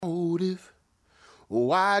motive.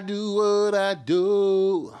 Why do what I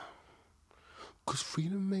do? 'Cause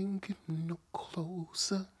freedom ain't getting no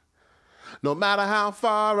closer. No matter how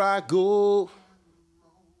far I go,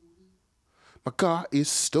 my car is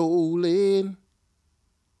stolen.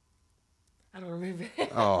 I don't remember.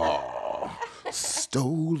 Oh,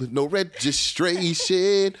 stolen. No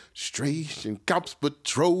registration. Cops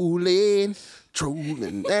patrolling.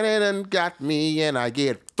 And it done got me and I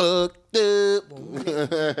get fucked up.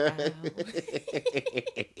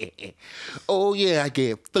 Oh yeah, I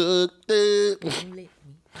get fucked up.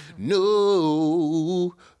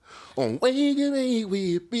 No. On Wake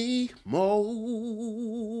with be more.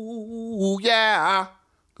 Yeah.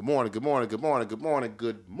 Good morning. Good morning.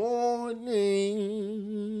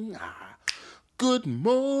 Good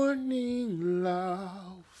morning,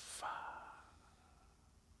 love.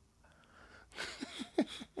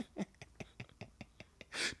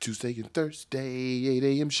 Tuesday and Thursday, 8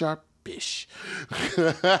 a.m. sharpish.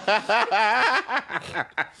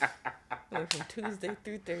 From Tuesday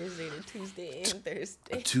through Thursday to Tuesday and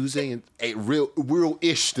Thursday. Tuesday and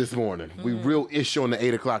real-ish this morning. We real-ish on the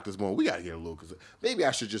 8 o'clock this morning. We got to get a little, because maybe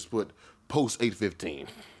I should just put post 8:15.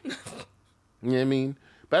 You know what I mean?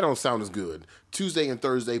 But that don't sound as good. Tuesday and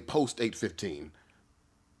Thursday, post 8:15.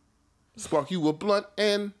 Spark you a blunt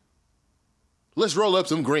and let's roll up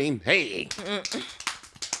some green. Hey.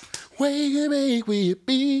 Make we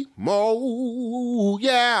be more.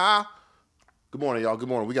 Yeah. Good morning, y'all. Good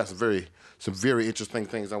morning. We got some very interesting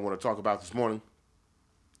things I want to talk about this morning.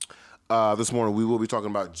 This morning we will be talking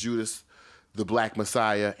about Judas, the Black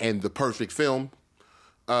Messiah, and the perfect film.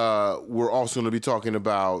 We're also going to be talking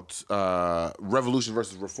about Revolution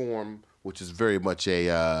versus Reform, which is very much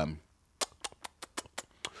a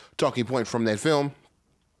talking point from that film.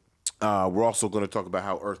 We're also going to talk about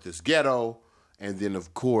how Earth is ghetto. And then,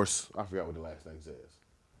 of course, I forgot what the last thing says.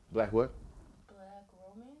 Black what?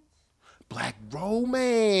 Black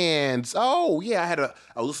romance. Oh, yeah.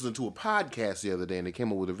 I was listening to a podcast the other day, and they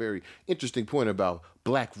came up with a very interesting point about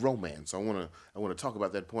black romance. I want to talk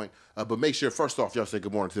about that point. But make sure, first off, y'all say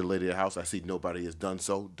good morning to the lady of the house. I see nobody has done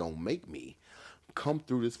so. Don't make me come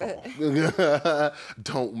through this phone.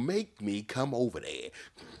 Don't make me come over there.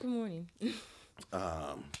 Good morning.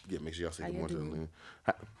 Yeah, make sure y'all say good morning to the lady.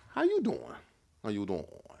 How you doing? How you doing?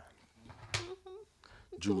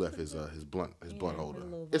 Drew left his blunt holder.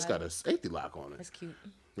 It's got a safety lock on it. That's cute.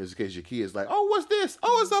 Just in case your kid's like, oh, what's this?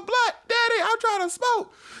 Oh, it's a blunt. Daddy, I'm trying to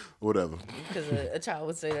smoke. Whatever. Because a child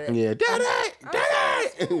would say that. Yeah, Daddy,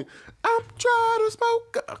 I'm trying to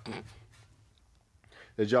smoke.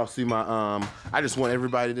 Did y'all see my, I just want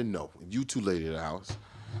everybody to know, you two lady in the house,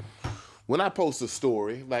 when I post a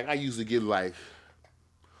story, like I usually get like,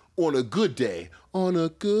 on a good day,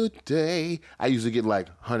 I usually get like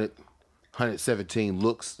 117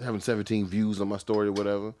 looks, having 17 views on my story or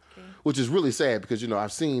whatever, which is really sad because, you know,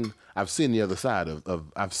 I've seen the other side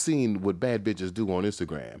of I've seen what bad bitches do on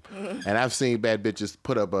Instagram, and I've seen bad bitches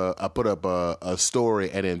put up a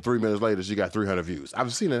story and then 3 minutes later she got 300 views.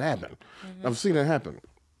 I've seen it happen.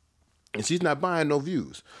 And she's not buying no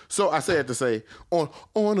views. So I say it to say, on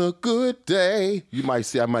a good day, you might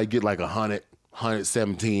see I might get like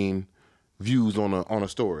 117 views on a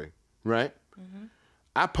story, right? Mm-hmm.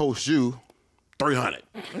 I post you 300.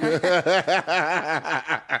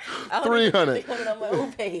 300. Put it on my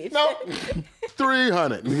own page. No,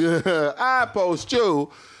 300. I post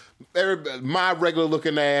you, my regular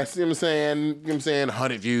looking ass. You know what I'm saying?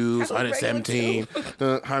 100 views, 117,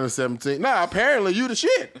 117. Nah, apparently you the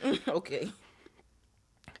shit. Okay.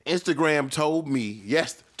 Instagram told me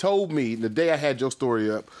the day I had your story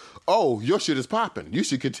up, oh, your shit is popping. You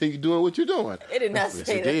should continue doing what you're doing. It did not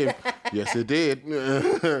say that. Yes, it did.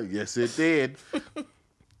 Yes, it did.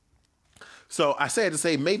 So I said to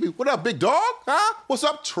say, maybe, what up, big dog? Huh? What's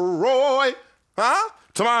up, Troy? Huh?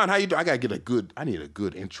 Tamon, how you doing? I need a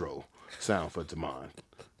good intro sound for Tamon.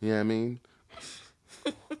 You know what I mean?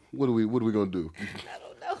 What are we gonna do?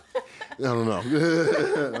 I don't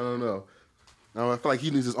know. I feel like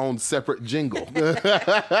he needs his own separate jingle.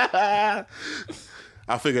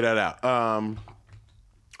 I'll figure that out.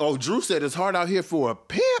 Oh, Drew said it's hard out here for a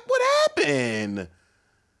pimp. What happened?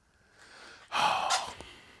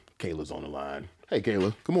 Kayla's on the line. Hey,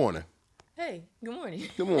 Kayla. Good morning. Hey, good morning.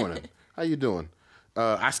 Good morning. How you doing?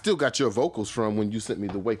 I still got your vocals from when you sent me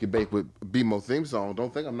the Wake and Bake with BMO theme song.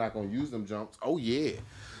 Don't think I'm not going to use them jumps. Oh, yeah.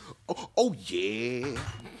 Oh, yeah.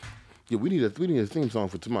 Yeah, we need a theme song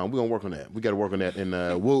for tomorrow. We're gonna work on that. We gotta work on that, and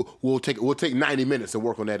we'll take 90 minutes and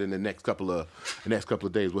work on that in the next couple of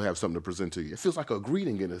days. We'll have something to present to you. It feels like a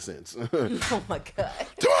greeting in a sense. Oh my God.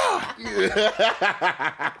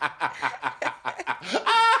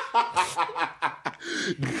 I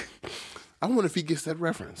wonder if he gets that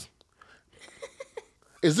reference.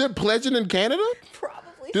 Is there pledging in Canada?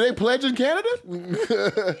 Probably. Do they pledge in Canada? Yes.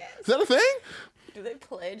 Is that a thing? Do they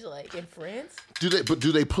pledge like in France? Do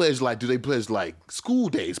they pledge like school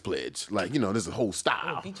days pledge? Like, there's a whole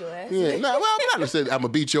style. Beat your ass? Yeah, no, well, I'm not gonna say I'm gonna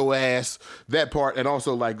beat your ass. That part, and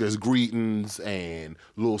also like there's greetings and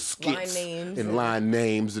little skits and line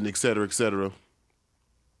names and et cetera, et cetera.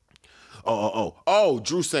 Oh,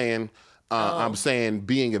 Drew saying, I'm saying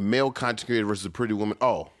being a male content creator versus a pretty woman.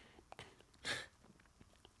 Oh,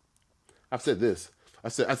 I've said this. I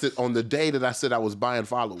said on the day that I said I was buying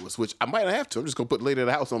followers, which I might have to. I'm just gonna put Lady of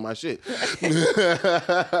the House on my shit.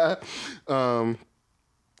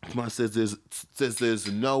 Mine says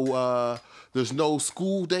there's no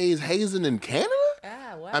school days hazing in Canada.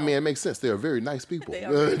 Ah, wow. I mean, it makes sense. They are very nice people. They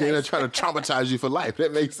are very They're nice. not trying to traumatize you for life.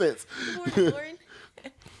 That makes sense. Good morning, Lauren.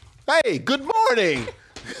 Hey, good morning.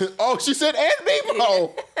 Oh, she said and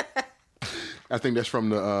Bebo. I think that's from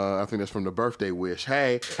the birthday wish.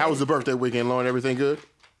 Hey, how was the birthday weekend, Lauren? Everything good?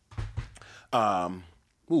 What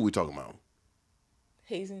were we talking about?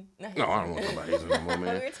 Hazing? No, I don't want to talk about hazing anymore,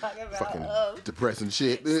 man. We were talking about Fucking depressing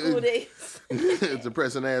shit. school days.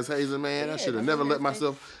 Depressing ass hazing, man. I Yeah, should have that's never let embarrassing.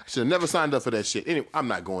 myself. I should have never signed up for that shit. Anyway, I'm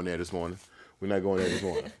not going there this morning. We're not going there this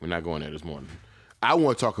morning. I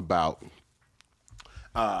want to talk about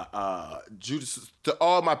Judas. To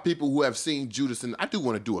all my people who have seen Judas, and I do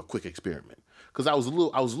want to do a quick experiment because I was a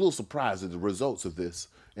little surprised at the results of this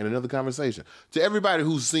in another conversation. To everybody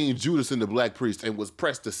who's seen Judas and the Black Priest and was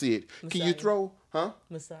pressed to see it, can you Messiah. throw,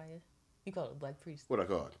 Messiah. You call it Black Priest. what I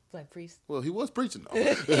call it? Black Priest. Well, he was preaching though.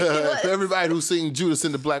 To everybody who's seen Judas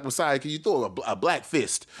and the Black Messiah, can you throw a black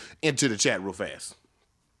fist into the chat real fast?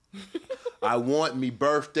 I want me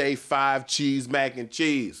birthday 5 cheese mac and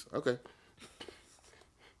cheese. Okay.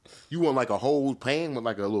 You want like a whole pan with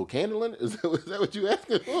like a little candle in it? Is that what you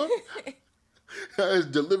asking for? It's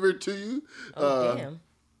delivered to you. Oh, damn.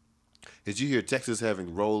 Did you hear Texas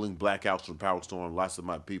having rolling blackouts from power storm? Lots of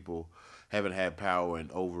my people haven't had power in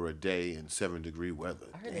over a day in 7-degree weather.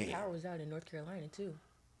 I heard the power was out in North Carolina, too,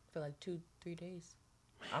 for like 2-3 days.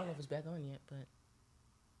 I don't know if it's back on yet, but...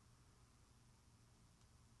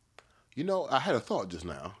 I had a thought just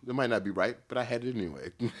now. It might not be right, but I had it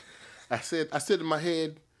anyway. I said in my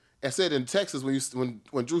head, I said in Texas when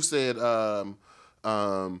Drew said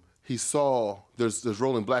he saw there's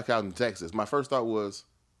rolling blackout in Texas. My first thought was,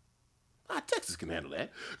 Texas can handle that.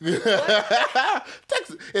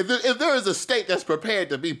 Texas, if there is a state that's prepared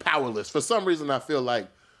to be powerless, for some reason I feel like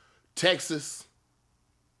Texas,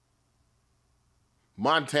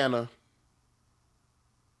 Montana,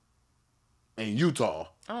 and Utah.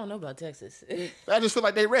 I don't know about Texas. I just feel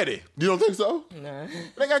like they ready. You don't think so? Nah.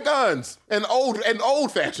 They got guns and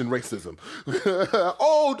old-fashioned racism.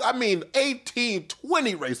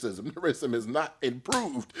 1820 racism. Racism is not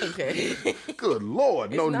improved. Okay. Good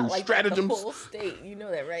Lord, It's no not new like stratagems. That, the whole state, you know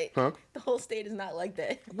that, right? Huh? The whole state is not like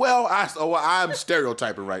that. Well, I'm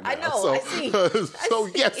stereotyping right now. I know, So, I see. So I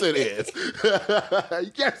see. yes, it is.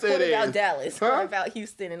 Yes, it What is. about Dallas? Huh? What about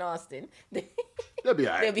Houston and Austin? They'll be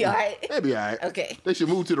all right. They'll be all right? They'll be all right. Okay. They should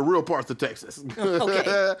move to the real parts of Texas.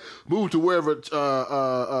 Okay. Move to wherever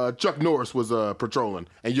Chuck Norris was patrolling,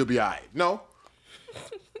 and you'll be all right. No,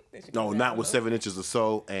 not with 7 inches or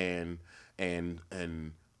so, and him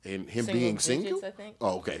Single being digits, single. I think.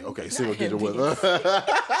 Oh, okay, single Not him digit with.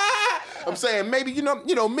 I'm saying maybe men,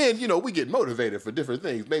 we get motivated for different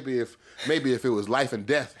things. Maybe if it was life and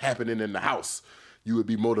death happening in the house, you would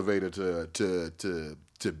be motivated to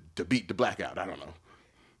beat the blackout. I don't know.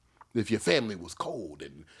 If your family was cold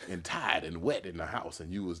and tired and wet in the house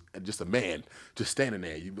and you was just a man just standing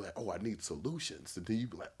there, you'd be like, oh, I need solutions. And then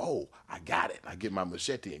you'd be like, oh, I got it. I get my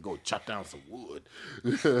machete and go chop down some wood.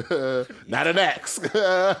 Not an axe.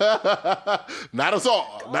 Not a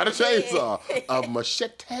saw. Not a chainsaw. A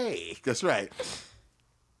machete. That's right.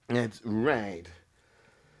 That's right.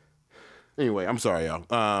 Anyway, I'm sorry,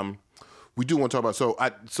 y'all. We do want to talk about,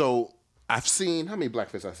 so I've seen, how many black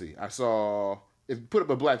fists I see? I saw... If you put up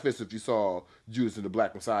a black fist, if you saw Judas and the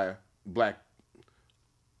Black Messiah, Messiah.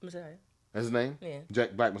 that's his name? Yeah.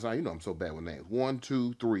 Jack Black Messiah. You know I'm so bad with names. 1,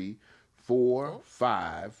 2, 3, 4,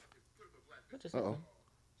 5. What just Uh-oh. happened?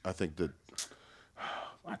 I think that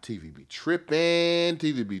my TV be tripping.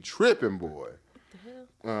 TV be tripping, boy. The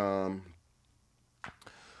hell?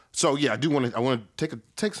 So yeah, I want to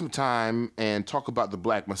take some time and talk about the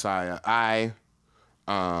Black Messiah.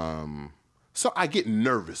 So I get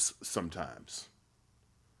nervous sometimes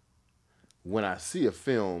when I see a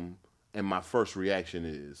film and my first reaction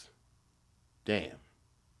is, damn,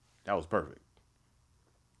 that was perfect.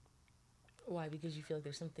 Why? Because you feel like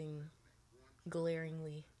there's something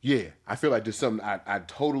glaringly. Yeah, I feel like there's something I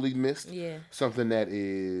totally missed. Yeah. Something that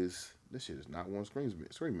is this shit is not one screen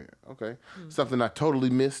mirror. Okay, something I totally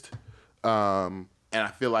missed. And I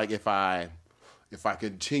feel like if I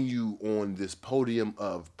continue on this podium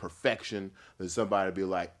of perfection, then somebody would be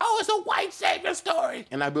like, "Oh, it's a white savior story,"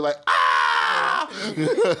 and I'd be like, "Ah!"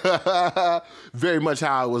 Very much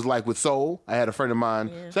how I was like with Soul. I had a friend of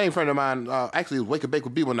mine, same friend of mine. Actually, it was Wake and Bake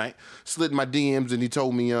with B one night. Slid in my DMs and he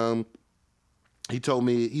told me. He told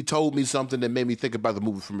me something that made me think about the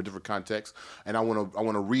movie from a different context, and I want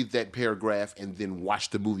to read that paragraph and then watch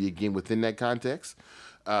the movie again within that context.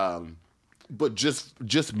 But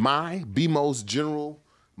just my BMO's general,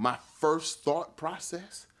 my first thought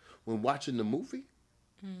process when watching the movie,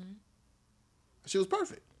 she was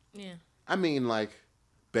perfect. Yeah. I mean, like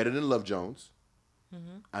better than Love Jones.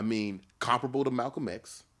 I mean, comparable to Malcolm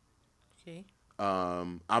X. Okay.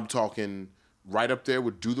 I'm talking right up there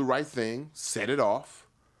with Do the Right Thing, Set It Off.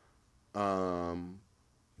 Better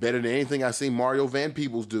than anything I've seen Mario Van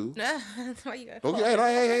Peebles do. Why you got Okay,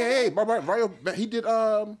 hey, Mario, he did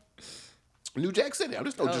New Jack City. I'm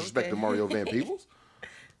just no disrespect to Mario Van Peebles.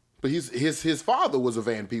 But his father was a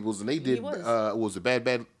Van Peebles, and they did was a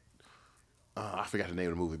bad. I forgot the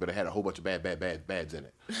name of the movie, but it had a whole bunch of bads in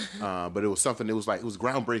it. But it was something. It was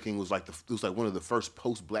groundbreaking. It was like one of the first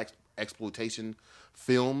post-black exploitation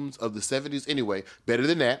films of the '70s. Anyway, better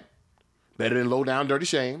than that. Better than Low Down Dirty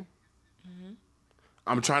Shame.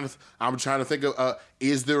 I'm trying to think of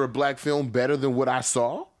is there a black film better than what I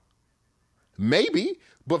saw? Maybe,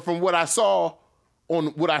 but from what I saw on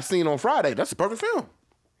what I seen on Friday, that's a perfect film.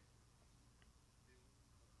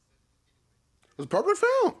 It's a perfect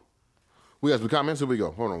film. We got some comments. Here we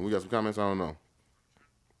go. Hold on. We got some comments. I don't know.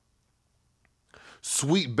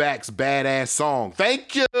 Sweetback's badass song.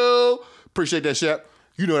 Thank you. Appreciate that, Shep.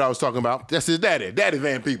 You know what I was talking about. That's his daddy. Daddy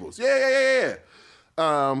Van Peebles. Yeah.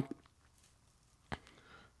 I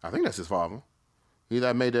think that's his father. Either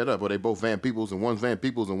I made that up or they both Van Peebles and one's Van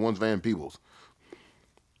Peebles and one's Van Peebles.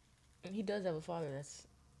 He does have a father that's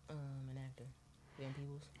an actor. Van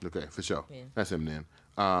Peebles. Okay, for sure. Yeah. That's him then.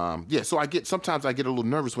 So sometimes I get a little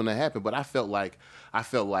nervous when that happened, but I felt like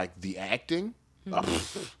the acting. Yeah.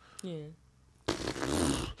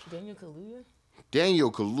 Daniel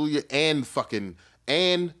Kaluuya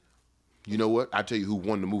and you know what? I tell you who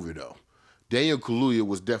won the movie though. Daniel Kaluuya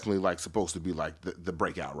was definitely like supposed to be like the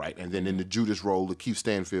breakout, right? And then in the Judas role, the Keith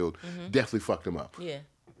Stanfield definitely fucked him up. Yeah.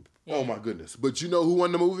 Oh my goodness! But you know who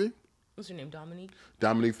won the movie? What's her name? Dominique.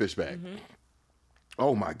 Dominique Fishback.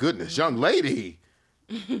 Oh my goodness, young lady.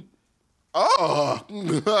 Oh,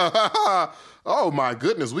 oh my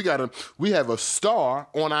goodness, we have a star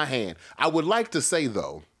on our hand. I would like to say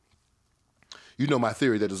though, you know my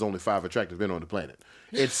theory that there's only 5 attractive men on the planet.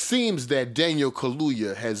 It seems that Daniel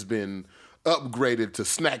Kaluuya has been upgraded to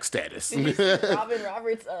snack status. Robin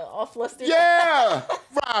Roberts, all flustered. Yeah,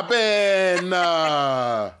 Robin,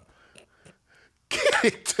 get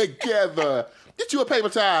it together. Get you a paper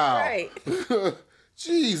towel. Right.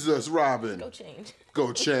 Jesus, Robin.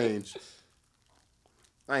 Go change.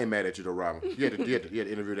 I ain't mad at you though, Robin. You had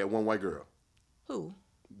to interview that one white girl. Who?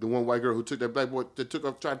 The one white girl who took that black boy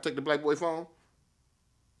tried to take the black boy phone.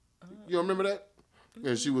 You don't remember that?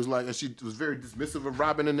 And she was like, and she was very dismissive of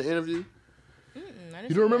Robin in the interview.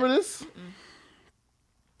 You don't remember this?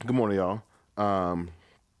 Good morning, y'all.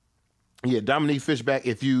 Yeah, Dominique Fishback.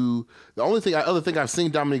 The other thing I've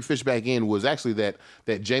seen Dominique Fishback in was actually that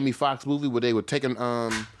Jamie Foxx movie where they were taking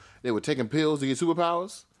pills to get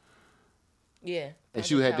superpowers. Yeah. And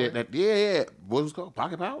she had that. What was it called?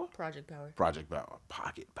 Pocket Power? Project Power.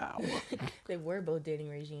 Pocket Power. They were both dating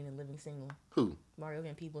Regine and living single. Who? Mario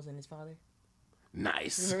Van Peebles and his father.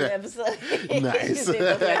 Nice. Remember the episode? Nice. They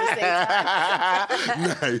both were at the same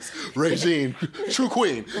time. Nice. Regine, true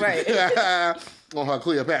queen. Right. On her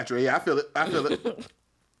Cleopatra. Yeah, I feel it. I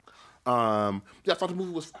thought the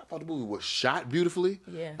movie was shot beautifully.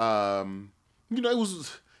 Yeah. It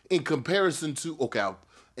was in comparison to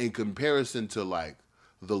like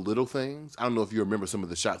The Little Things. I don't know if you remember some of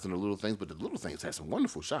the shots in The Little Things, but The Little Things had some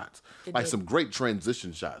wonderful shots. Some great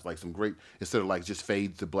transition shots, like some great, instead of like just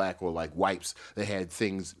fade to black or like wipes, they had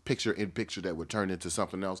things picture in picture that would turn into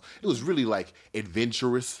something else. It was really like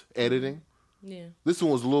adventurous editing. Yeah. This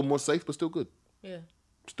one was a little more safe, but still good. Yeah.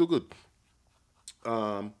 Still good. We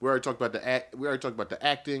already talked about the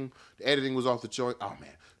acting. The editing was off the joint. Oh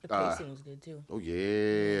man. The pacing was good too. Oh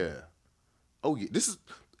yeah.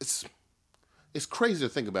 It's crazy to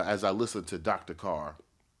think about as I listen to Dr. Carr.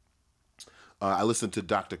 I listened to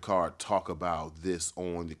Dr. Carr talk about this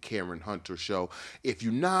on the Karen Hunter show. If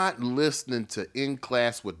you're not listening to In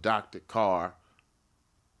Class with Dr. Carr,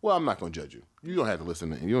 well, I'm not going to judge you. You don't have to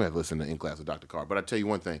listen to In Class with Dr. Carr. But I tell you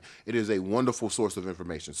one thing, it is a wonderful source of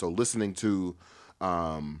information. So listening to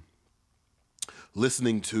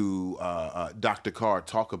Dr. Carr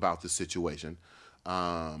talk about the situation,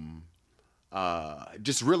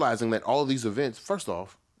 just realizing that all of these events, first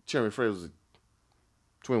off, Chairman Fred was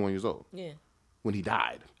 21 years old. Yeah. When he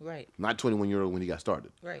died. Right. Not 21 years old when he got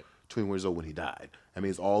started. Right. 21 years old when he died. I mean,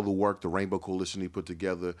 it's all the work, the Rainbow Coalition he put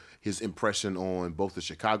together, his impression on both the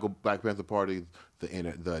Chicago Black Panther Party,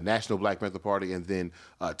 the National Black Panther Party, and then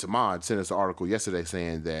Tamad sent us an article yesterday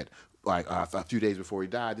saying that a few days before he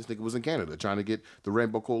died, this nigga was in Canada trying to get the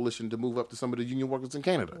Rainbow Coalition to move up to some of the union workers in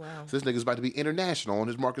Canada. Wow. So this nigga's about to be international on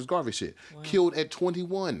his Marcus Garvey shit. Wow. Killed at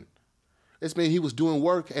 21. This means he was doing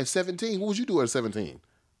work at 17. What was you doing at 17?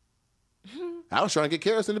 I was trying to get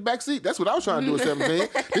Karis in the back seat. That's what I was trying to do at 17.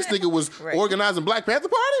 This nigga was organizing Black Panther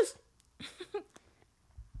parties.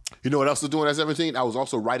 You know what else I was doing at 17? I was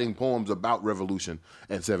also writing poems about revolution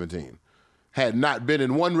at 17. Had not been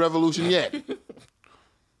in one revolution yet.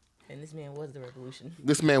 And this man was the revolution.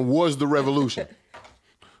 This man was the revolution.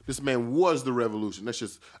 This man was the revolution. That's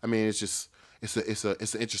just, I mean, it's an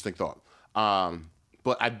interesting thought.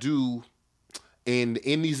 But I do, in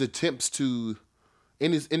these attempts to,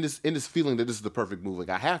 in this feeling that this is the perfect movie,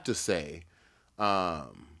 I have to say,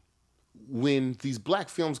 when these black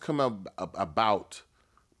films come out about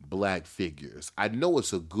black figures, I know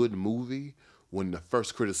it's a good movie when the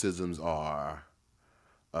first criticisms are,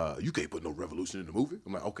 you can't put no revolution in the movie.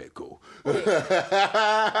 I'm like, okay, cool.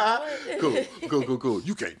 cool.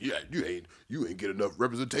 You can't, you ain't get enough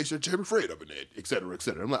representation of Chairman Fred up in there, et cetera, et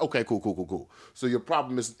cetera. I'm like, okay, cool. So your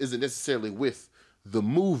problem isn't necessarily with the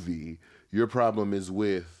movie. Your problem is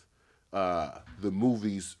with the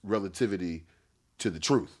movie's relativity to the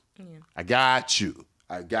truth. Yeah. I got you.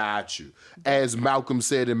 As Malcolm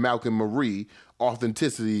said in Malcolm Marie,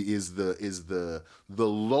 authenticity is the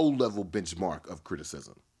low-level benchmark of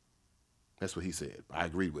criticism. That's what he said. I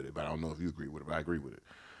agreed with it, but I don't know if you agree with it, but I agree with it.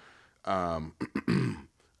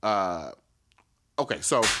 Okay,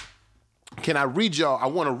 so can I read y'all? I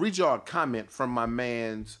want to read y'all a comment from my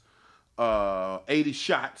man's 80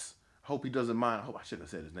 Shots. Hope he doesn't mind. I hope I shouldn't have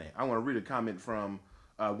said his name. I want to read a comment from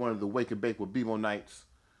one of the Wake and Bake with Bebo nights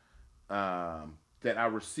that I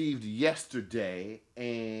received yesterday,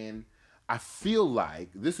 and I feel like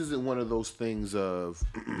this isn't one of those things of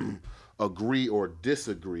agree or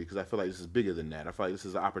disagree, because I feel like this is bigger than that. I feel like this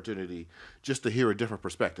is an opportunity just to hear a different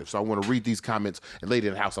perspective. So I want to read these comments, and later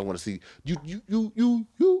in the house, I want to see you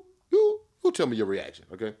tell me your reaction,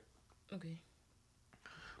 okay? Okay.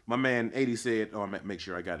 My man 80 said, make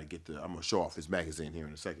sure I got to get I'm going to show off his magazine here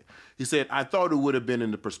in a second. He said, I thought it would have been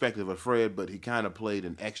in the perspective of Fred, but he kind of played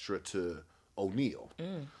an extra to O'Neal.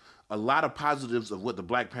 A lot of positives of what the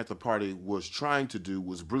Black Panther Party was trying to do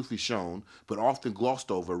was briefly shown, but often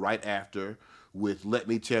glossed over right after with "Let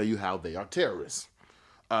me tell you how they are terrorists."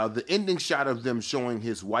 The ending shot of them showing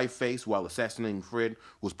his white face while assassinating Fred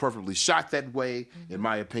was perfectly shot that way, in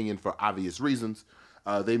my opinion, for obvious reasons.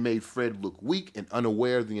 They made Fred look weak and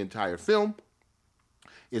unaware the entire film.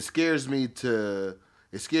 It scares me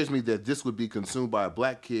that this would be consumed by a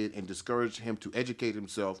black kid and discourage him to educate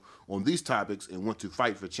himself on these topics and want to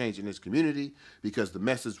fight for change in his community, because the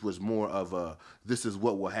message was more of a "this is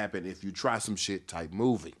what will happen if you try some shit" type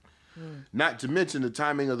movie. Not to mention the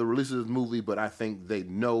timing of the release of this movie, but I think they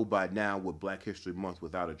know by now what Black History Month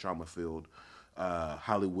without a trauma-filled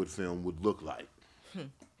Hollywood film would look like.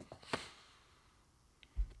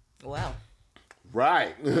 Wow.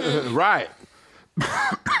 Right. Right.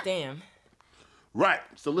 Damn. Right.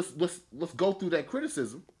 So let's go through that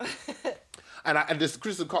criticism. And this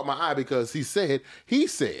criticism caught my eye because he said he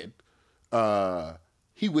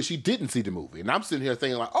wished he didn't see the movie. And I'm sitting here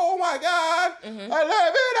thinking like, oh my God, 11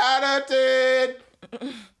 out of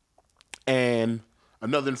 10. And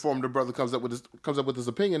another informative brother comes up with his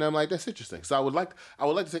opinion, and I'm like, that's interesting. So I would like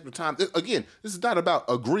to take the time. Again, this is not about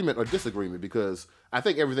agreement or disagreement, because I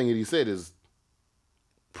think everything that he said is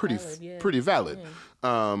pretty valid.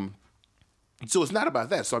 Yeah. So it's not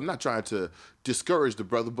about that. So I'm not trying to discourage the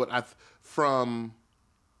brother, but I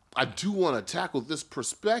do want to tackle this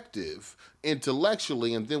perspective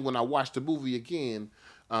intellectually, and then when I watch the movie again,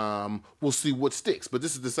 we'll see what sticks. But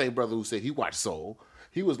this is the same brother who said he watched Soul.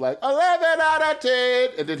 He was like, 11 out of 10.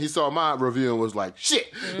 And then he saw my review and was like,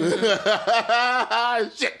 shit.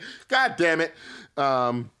 Shit. God damn it.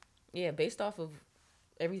 Yeah, based off of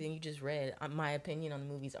everything you just read, my opinion on the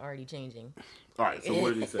movie's already changing. All right, so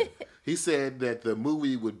what did he say? He said that the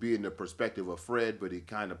movie would be in the perspective of Fred, but he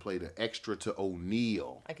kind of played an extra to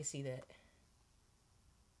O'Neill. I could see that.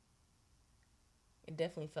 It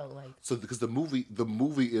definitely felt like So because the movie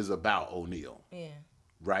is about O'Neill, yeah,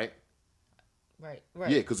 right? right.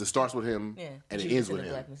 Yeah, because it starts with him and it Judas ends and with the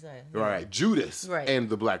him. Black Messiah. Yeah. Right, Judas Right. and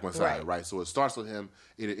the Black Messiah, Right. right? So it starts with him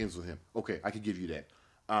and it ends with him. Okay, I can give you that.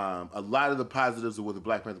 A lot of the positives of what the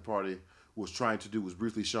Black Panther Party was trying to do was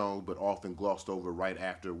briefly shown, but often glossed over right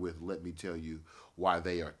after with "Let me tell you why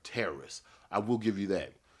they are terrorists." I will give you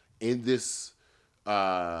that. In this,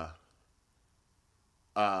 at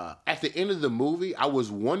the end of the movie, I was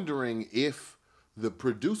wondering if the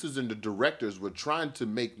producers and the directors were trying to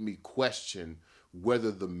make me question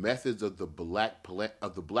whether the methods of the Black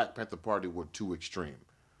Panther Party were too extreme.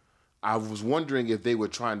 I was wondering if they were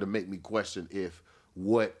trying to make me question if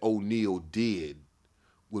what O'Neill did,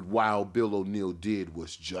 what Wild Bill O'Neill did,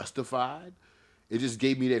 was justified. It just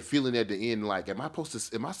gave me that feeling at the end, like, am I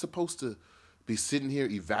supposed to be sitting here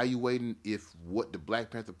evaluating if what the Black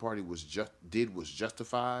Panther Party was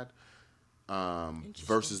justified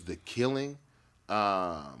versus the killing?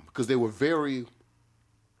 Because they were very.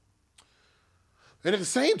 And at the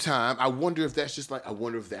same time, I wonder if that's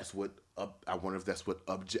what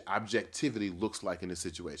objectivity looks like in this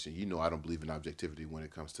situation. You know, I don't believe in objectivity when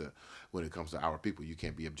it comes to our people. You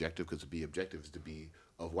can't be objective, because to be objective is to be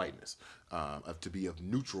of whiteness, to be of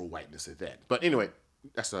neutral whiteness at that. But anyway,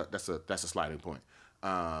 that's a sliding point.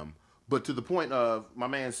 But to the point of, my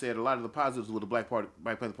man said a lot of the positives of what the Black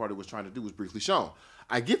Panther Party was trying to do was briefly shown.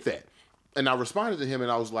 I get that, and I responded to him,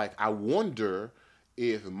 and I was like, I wonder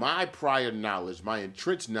if my prior knowledge, my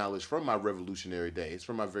entrenched knowledge from my revolutionary days,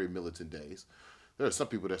 from my very militant days, there are some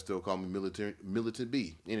people that still call me militant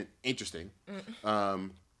B. Interesting.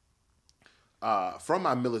 From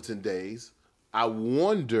my militant days, I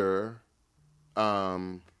wonder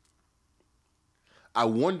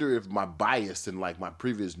if my bias and like my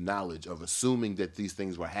previous knowledge of assuming that these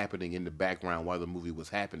things were happening in the background while the movie was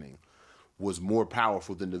happening was more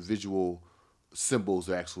powerful than the visual symbols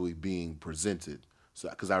actually being presented. So,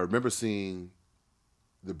 because I remember seeing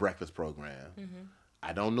the Breakfast Program. Mm-hmm.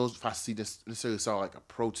 I don't know if I necessarily saw like a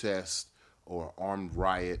protest or an armed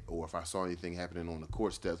riot, or if I saw anything happening on the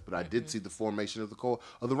court steps, but I did see the formation of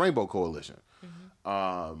the Rainbow Coalition.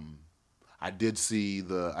 Mm-hmm. I did see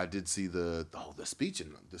the speech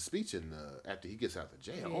after he gets out of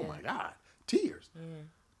jail. Yeah. Oh my God, tears,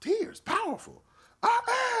 powerful.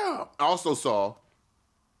 I also saw.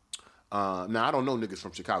 Now I don't know niggas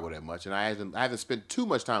from Chicago that much, and I haven't spent too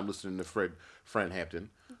much time listening to Fred Hampton,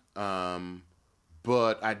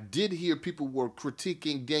 but I did hear people were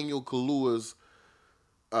critiquing Daniel Kaluuya's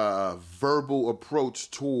verbal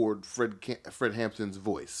approach toward Fred Hampton's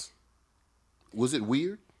voice. Was it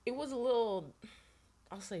weird? It was a little,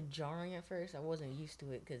 I'll say, jarring at first. I wasn't used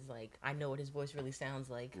to it because, like, I know what his voice really sounds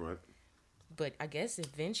like. Right. But I guess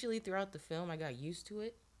eventually throughout the film, I got used to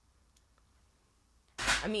it.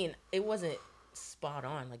 I mean, it wasn't spot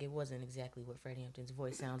on. Like, it wasn't exactly what Fred Hampton's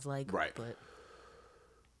voice sounds like. Right. But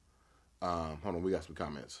hold on, we got some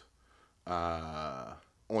comments.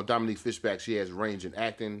 On Dominique Fishback, she has range in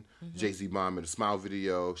acting. Mm-hmm. Jay-Z Bomb in the Smile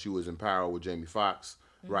video. She was in Power with Jamie Foxx.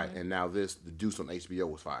 Mm-hmm. Right, and now The Deuce on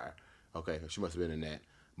HBO was fire. Okay, she must have been in that.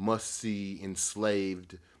 Must See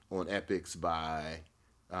Enslaved on Epics by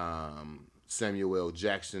Samuel L.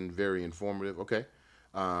 Jackson. Very informative. Okay.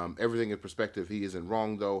 Everything in perspective. He isn't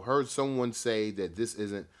wrong, though. Heard someone say that this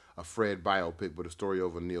isn't a Fred biopic, but a story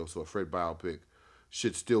over Neil, so a Fred biopic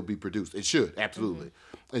should still be produced. It should, absolutely.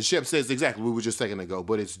 Mm-hmm. And Shep says exactly what we were just a second ago,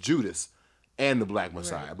 but it's Judas and the Black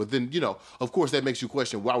Messiah. Right. But then, of course, that makes you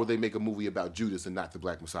question, why would they make a movie about Judas and not the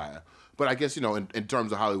Black Messiah? But I guess, in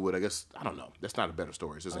terms of Hollywood, I guess, I don't know. That's not a better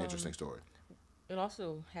story. It's just an interesting story. It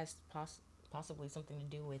also has possibly something to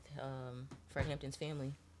do with Fred Hampton's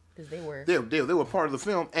family. Because they were part of the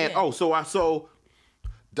film. And, so I saw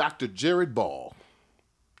Dr. Jared Ball.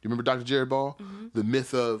 You remember Dr. Jared Ball? Mm-hmm. The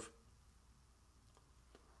myth of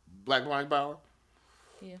Black Power?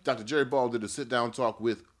 Yeah. Dr. Jared Ball did a sit-down talk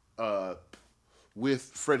with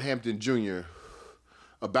Fred Hampton Jr.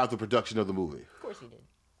 about the production of the movie. Of course he did.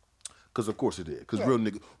 Because of course he did. Because real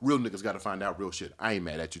niggas got to find out real shit. I ain't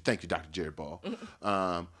mad at you. Thank you, Dr. Jared Ball.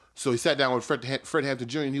 So he sat down with Fred Hampton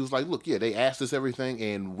Jr. and he was like, look, yeah, they asked us everything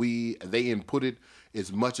and they inputted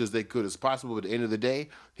as much as they could as possible. But at the end of the day,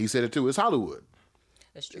 he said it too, it's Hollywood.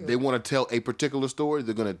 That's true. They want to tell a particular story,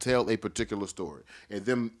 they're going to tell a particular story. And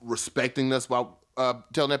them respecting us while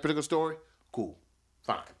telling that particular story, cool,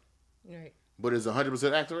 fine. Right. But is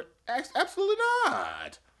 100% accurate? Absolutely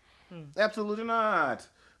not. Absolutely not.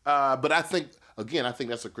 But I think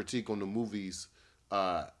that's a critique on the movie's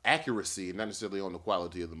accuracy, not necessarily on the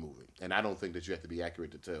quality of the movie. And I don't think that you have to be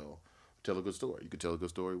accurate to tell a good story. You could tell a good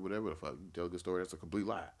story, whatever the fuck. You tell a good story, that's a complete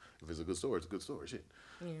lie. If it's a good story, it's a good story. Shit.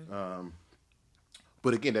 Yeah.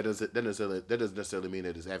 But again, that doesn't necessarily mean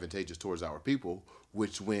that it's advantageous towards our people.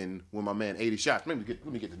 Which when my man 80 Shots, let me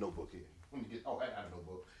get the notebook here. I have a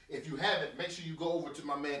notebook. If you haven't, make sure you go over to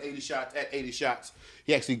my man 80 Shots at 80 Shots.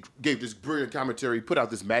 He actually gave this brilliant commentary. He put out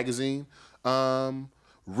this magazine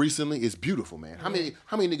recently. It's beautiful, man. How many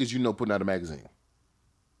niggas you know putting out a magazine?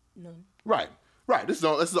 None. Right. This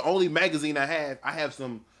is the only magazine I have. I have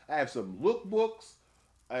some lookbooks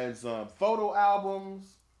and some photo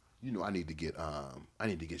albums. You know, I need to get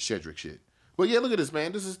Shedrick shit. But yeah, look at this,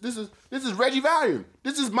 man. This is Reggie Valiant.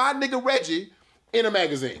 This is my nigga Reggie in a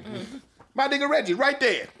magazine. Mm-hmm. My nigga Reggie right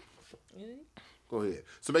there. Mm-hmm. Go ahead.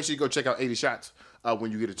 So make sure you go check out 80 Shots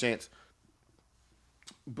when you get a chance.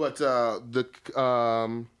 But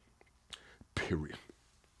period.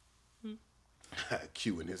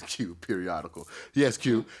 Q in his Q periodical. Yes,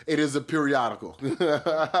 Q. It is a periodical.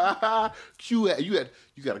 Q, you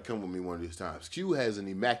got to come with me one of these times. Q has an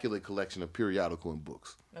immaculate collection of periodical and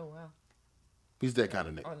books. Oh wow. He's that kind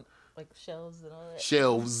of nigga. On like shelves and all that.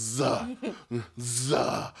 Shelves.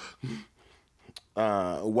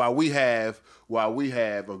 While we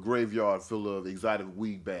have a graveyard full of exotic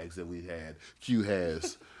weed bags that we had, Q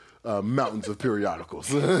has mountains of periodicals.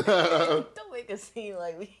 Don't make us seem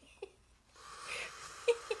like we.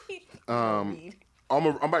 I'm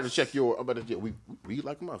about to check your. We read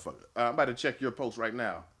like a motherfucker. I'm about to check your post right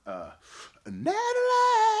now, Natalie.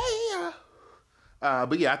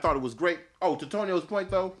 But yeah, I thought it was great. Oh, to Tonio's point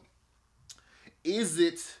though, is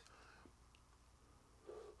it?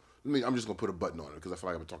 I'm just gonna put a button on it because I feel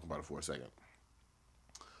like I've been talking about it for a second.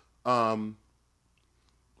 I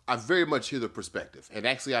very much hear the perspective, and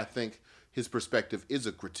actually, I think his perspective is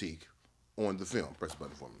a critique on the film. Press the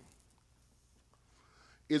button for me.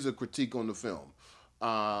 Is a critique on the film.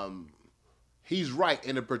 He's right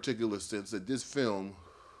in a particular sense that this film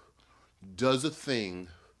does a thing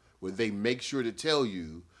where they make sure to tell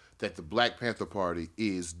you that the Black Panther Party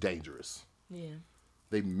is dangerous. Yeah.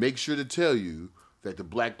 They make sure to tell you that the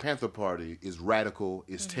Black Panther Party is radical,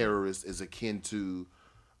 is terrorist, is akin to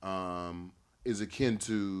the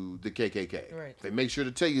KKK. Right. They make sure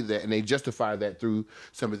to tell you that, and they justify that through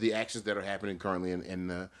some of the actions that are happening currently in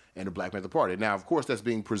the Black Panther Party. Now, of course, that's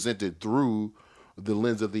being presented through the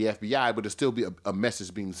lens of the FBI, but there'll still be a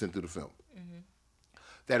message being sent through the film. Mm-hmm.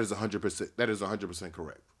 That is 100%. That is 100%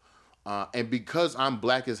 correct. And because I'm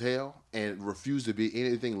black as hell and refuse to be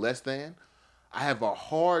anything less than, I have a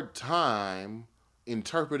hard time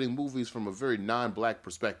interpreting movies from a very non-black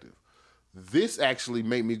perspective. This actually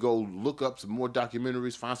made me go look up some more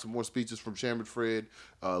documentaries, find some more speeches from Chairman Fred,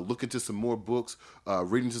 look into some more books,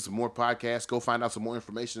 read into some more podcasts, go find out some more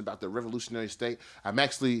information about the revolutionary state. I'm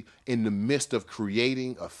actually in the midst of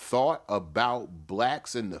creating a thought about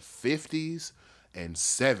blacks in the 50s and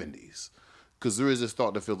 70s. Because there is this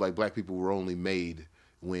thought that feels like black people were only made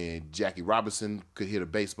when Jackie Robinson could hit a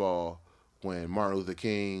baseball, when Martin Luther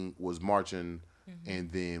King was marching, and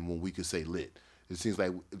then when we could say lit. It seems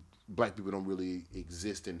like black people don't really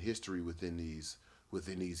exist in history within these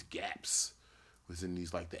gaps, within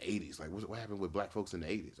these like the 80s. Like what happened with black folks in the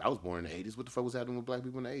 80s? I was born in the 80s. What the fuck was happening with black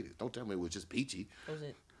people in the 80s? Don't tell me it was just peachy. Was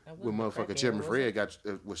it? When motherfucking Chairman Fred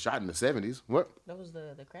was shot in the 70s. What? That was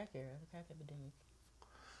the crack era, the crack epidemic.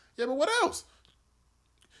 Yeah, but what else?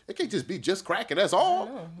 It can't just be just crack and that's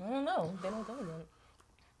all. I don't know. They don't talk about it.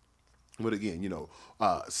 But again,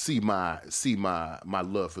 see my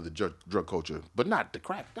love for the drug culture, but not the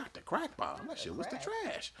crack bomb. That shit was the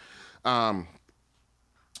trash. When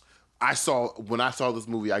I saw this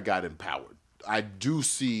movie, I got empowered. I do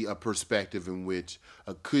see a perspective in which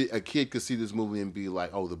a kid could see this movie and be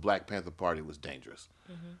like, "Oh, the Black Panther Party was dangerous."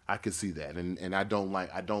 Mm-hmm. I could see that, and I don't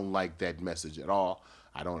like that message at all.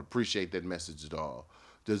 I don't appreciate that message at all.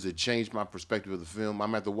 Does it change my perspective of the film?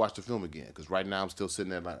 I'm going to have to watch the film again because right now I'm still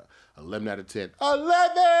sitting at like 11 out of 10. 11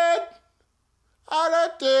 out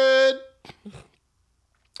of 10.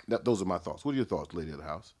 Those are my thoughts. What are your thoughts, lady of the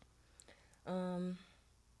house?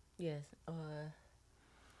 Yes.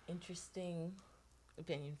 Interesting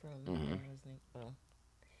opinion from listening. Well,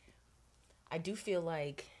 I do feel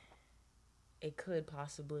like it could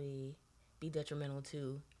possibly be detrimental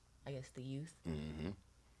to, I guess, the youth. Mm-hmm.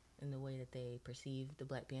 In the way that they perceive the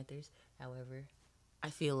Black Panthers. However,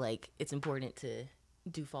 I feel like it's important to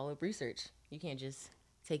do follow-up research. You can't just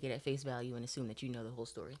take it at face value and assume that you know the whole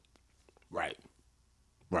story. Right.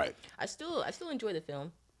 I still enjoy the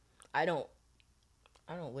film. I don't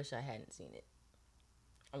I don't wish I hadn't seen it.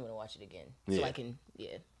 I'm gonna watch it again so I can.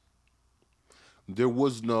 Yeah. There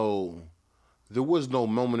was no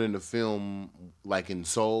moment in the film like in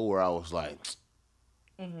Soul where I was like,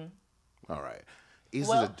 all right. Is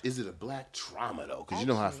it a black trauma though? Because you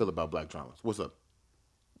know how I feel about black traumas. What's up?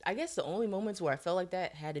 I guess the only moments where I felt like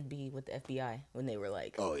that had to be with the FBI when they were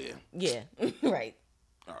like, oh yeah, yeah, right,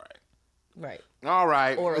 right,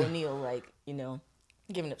 or O'Neill, like, you know,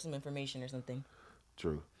 giving up some information or something.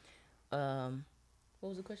 True. What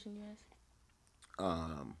was the question you asked?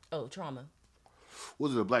 Trauma.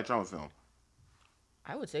 Was it a black trauma film?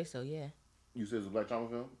 I would say so. Yeah. You said it's a black trauma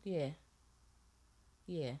film? Yeah.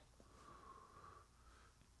 Yeah.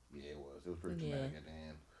 Yeah, it was. It was pretty traumatic at the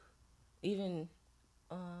end. Even,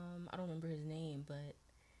 I don't remember his name, but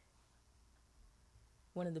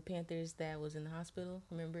one of the Panthers that was in the hospital.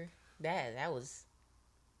 Remember that was.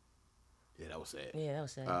 Yeah, that was sad. Yeah, that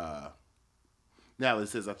was sad. Now it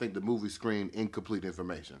says, I think the movie screened incomplete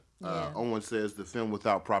information. Owen says the film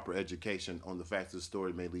without proper education on the facts of the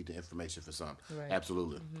story may lead to information for some. Right.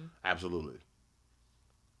 Absolutely. Mm-hmm. Absolutely.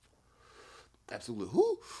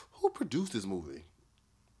 Who produced this movie?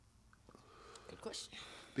 Good question.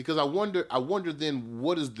 Because I wonder then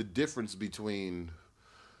what is the difference between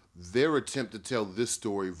their attempt to tell this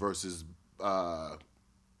story versus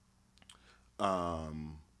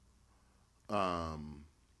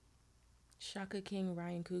Shaka King,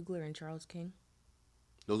 Ryan Coogler, and Charles King.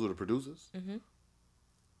 Those were the producers? Mm-hmm.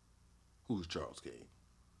 Who's Charles King?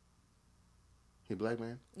 He a black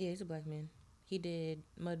man? Yeah, he's a black man. He did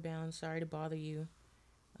Mudbound, Sorry to Bother You.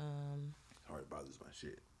 Sorry to Bother is my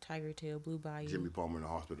shit. Tiger Tail, Blue Bayou. Jimmy Palmer in the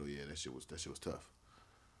hospital. Yeah, that shit was tough.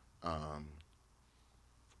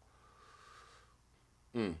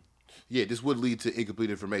 Yeah, this would lead to incomplete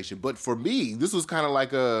information. But for me, this was kind of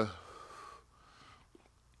like a...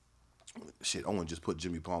 Shit, Owen just put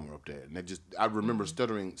Jimmy Palmer up there. And I remember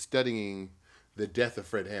studying the death of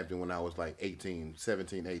Fred Hampton when I was like 17,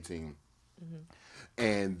 18. Mm-hmm.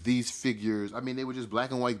 And these figures, I mean, they were just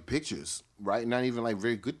black and white pictures, right? Not even like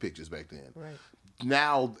very good pictures back then. Right.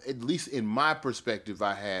 Now, at least in my perspective,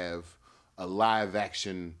 I have a live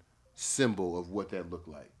action symbol of what that looked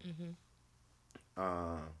like. Mm-hmm.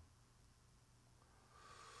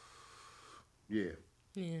 Yeah.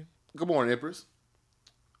 Good morning, Empress.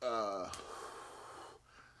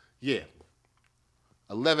 Yeah.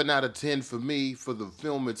 11 out of 10 for me for the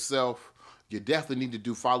film itself. You definitely need to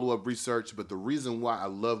do follow-up research, but the reason why I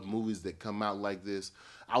love movies that come out like this,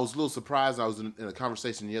 I was a little surprised. I was in a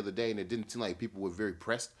conversation the other day, and it didn't seem like people were very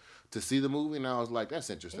pressed to see the movie, and I was like, that's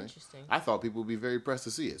interesting. I thought people would be very pressed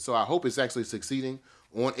to see it. So I hope it's actually succeeding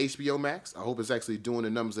on HBO Max. I hope it's actually doing the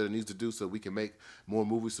numbers that it needs to do so we can make more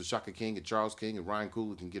movies so Shaka King and Charles King and Ryan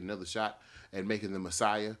Coogler can get another shot at making the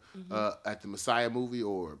Messiah at the Messiah movie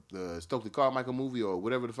or the Stokely Carmichael movie or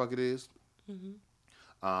whatever the fuck it is. Mm-hmm.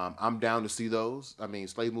 I'm down to see those. I mean,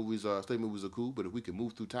 slave movies are cool, but if we can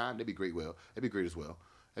move through time, that'd be great. That'd be great as well.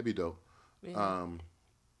 That'd be dope. Yeah.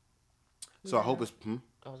 So I hope it's.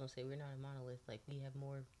 I was gonna say we're not a monolith. Like we have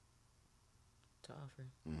more to offer.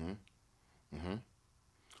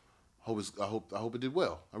 I hope it did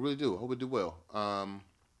well. I really do. I hope it did well.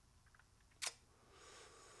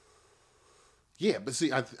 Yeah, but see,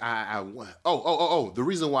 the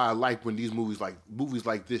reason why I like when these movies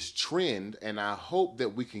like this trend, and I hope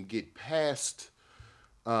that we can get past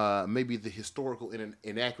maybe the historical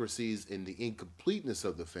inaccuracies and the incompleteness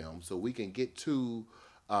of the film, so we can get to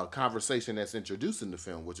a conversation that's introduced in the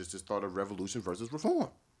film, which is this thought of revolution versus reform.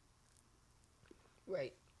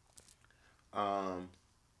 Right. I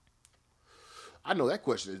know that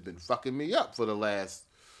question has been fucking me up for the last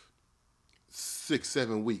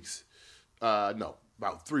 6-7 weeks. No,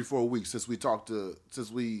 about 3-4 weeks since the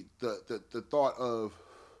thought of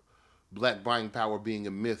black buying power being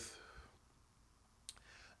a myth,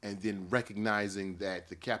 and then recognizing that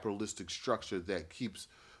the capitalistic structure that keeps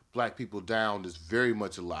black people down is very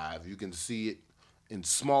much alive. You can see it in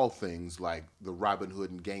small things like the Robin Hood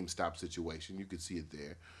and GameStop situation. You can see it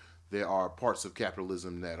there. There are parts of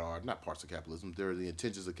capitalism that are not parts of capitalism. There are the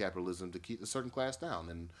intentions of capitalism to keep a certain class down,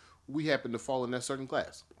 and we happen to fall in that certain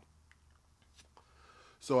class.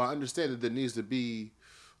 So I understand that there needs to be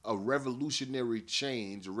a revolutionary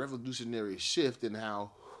change, a revolutionary shift in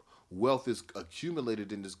how wealth is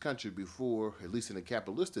accumulated in this country before, at least in a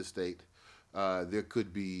capitalistic state, there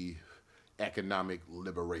could be economic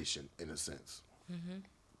liberation in a sense. Mm-hmm.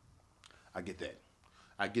 I get that,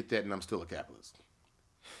 and I'm still a capitalist.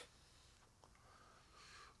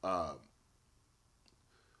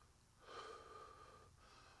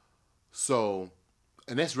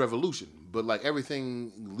 And that's revolution. But like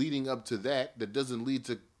everything leading up to that doesn't lead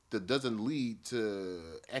to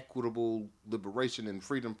equitable liberation and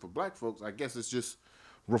freedom for black folks, I guess it's just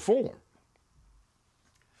reform.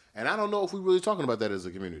 And I don't know if we're really talking about that as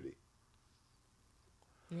a community.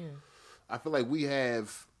 Yeah. I feel like we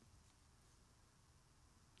have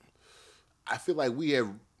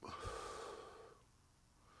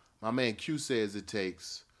my man Q says it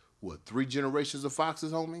takes, 3 generations of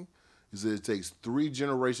foxes, homie? He said it takes 3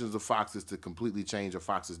 generations of foxes to completely change a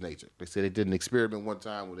fox's nature. They said they did an experiment one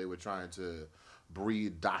time where they were trying to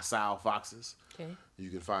breed docile foxes. Okay. You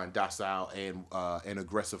can find docile and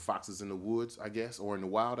aggressive foxes in the woods, I guess, or in the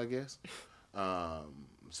wild, I guess.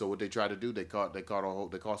 So what they tried to do, they caught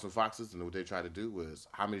some foxes, and what they tried to do was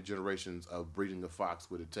how many generations of breeding a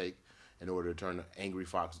fox would it take in order to turn an angry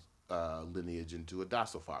fox lineage into a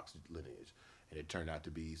docile fox lineage, and it turned out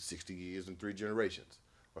to be 60 years and 3 generations,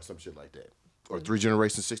 or some shit like that, or 3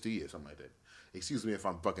 generations, 60 years, something like that. Excuse me if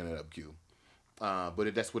I'm fucking it up, Q.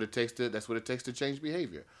 But that's what it takes to change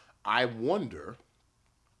behavior. I wonder,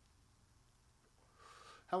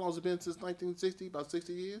 how long has it been since 1960? About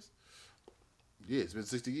 60 years. Yeah, it's been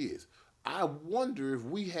 60 years. I wonder if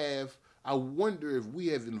we have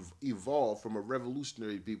evolved from a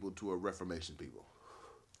revolutionary people to a Reformation people.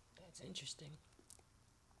 That's interesting.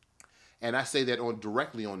 And I say that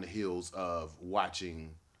directly on the heels of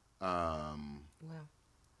watching, wow.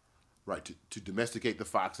 Right, to domesticate the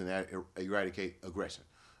fox and eradicate aggression.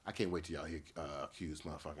 I can't wait till y'all hear Q's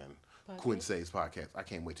motherfucking Quinn Say's podcast. I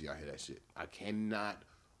can't wait till y'all hear that shit. I cannot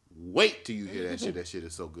wait till you hear that shit. That shit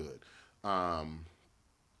is so good. So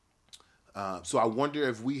I wonder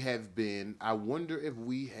if we have been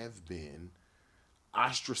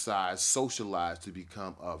ostracized, socialized to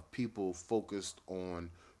become a people focused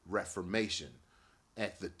on reformation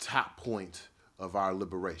at the top point of our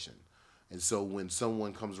liberation. And so when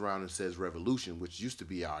someone comes around and says revolution, which used to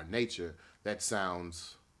be our nature, that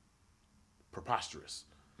sounds preposterous,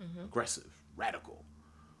 aggressive, radical.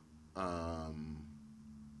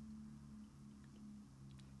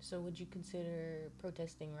 So would you consider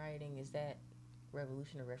protesting, rioting, is that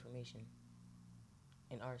revolution or reformation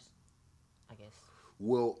in ours, I guess?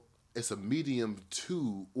 Well, it's a medium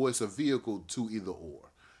to, or it's a vehicle to either or.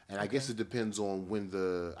 And I guess it depends on when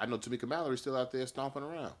I know Tamika Mallory's still out there stomping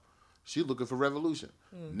around. She looking for revolution.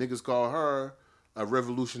 Niggas call her a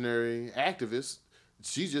revolutionary activist.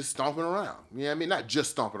 She's just stomping around. You know what I mean? Not just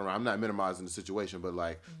stomping around. I'm not minimizing the situation, but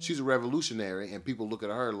like she's a revolutionary and people look at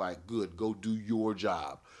her like, good, go do your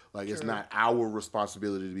job. Like It's not our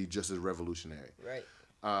responsibility to be just as revolutionary. Right.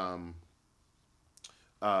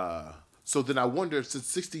 So then I wonder if since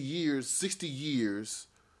 60 years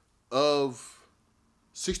in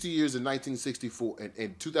 1964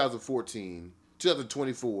 and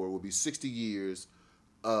 2024 will be 60 years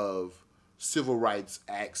of civil rights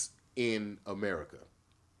acts in America.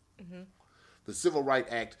 Mm-hmm. The Civil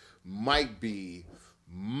Rights Act might be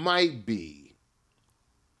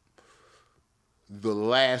the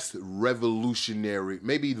last revolutionary,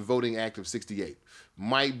 maybe the Voting Act of 68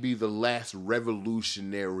 might be the last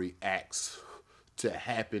revolutionary acts to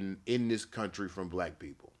happen in this country from black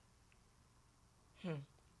people.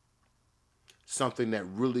 Something that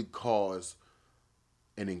really caused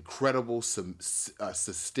an incredible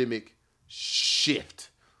systemic shift.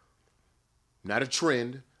 Not a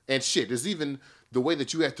trend. And shit, there's even the way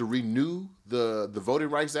that you have to renew the Voting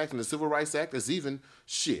Rights Act and the Civil Rights Act is even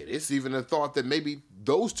shit. It's even a thought that maybe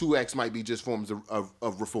those two acts might be just forms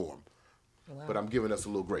of reform. Wow. But I'm giving us a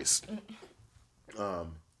little grace.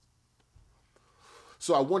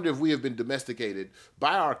 So I wonder if we have been domesticated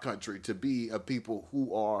by our country to be a people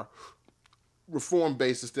who are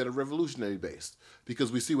reform-based instead of revolutionary-based,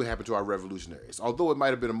 because we see what happened to our revolutionaries. Although it might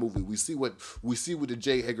have been a movie, we see what the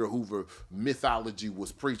J. Edgar Hoover mythology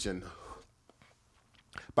was preaching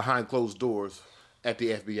behind closed doors at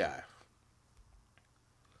the FBI.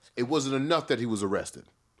 It wasn't enough that he was arrested;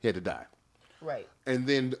 he had to die. Right. And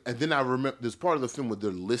then I remember there's part of the film where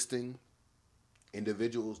they're listing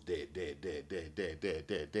individuals dead.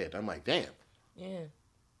 I'm like, damn. Yeah.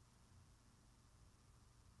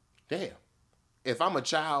 Damn. If I'm a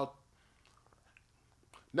child,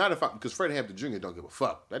 because Fred Hampton Jr. don't give a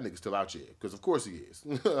fuck. That nigga's still out here. Because of course he is.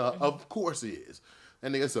 Of course he is.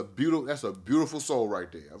 That nigga, that's a beautiful soul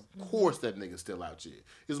right there. Of course that nigga's still out here.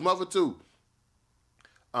 His mother too.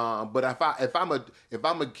 But if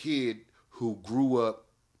I'm a kid who grew up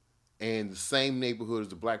in the same neighborhood as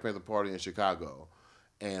the Black Panther Party in Chicago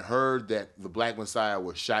and heard that the Black Messiah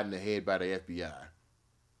was shot in the head by the FBI,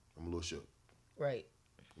 I'm a little shook. Right.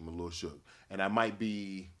 I'm a little shook. And I might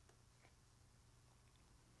be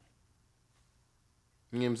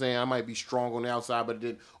You know what I'm saying? I might be strong on the outside, but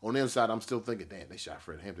then on the inside, I'm still thinking, damn, they shot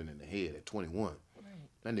Fred Hampton in the head at 21. Right.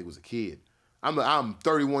 That nigga was a kid. I'm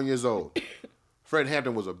 31 years old. Fred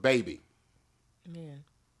Hampton was a baby. Man.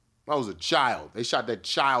 I was a child. They shot that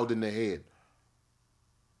child in the head.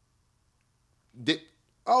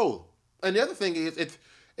 And the other thing is,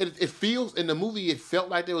 it feels in the movie. It felt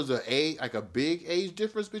like there was a big age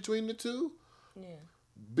difference between the two. Yeah.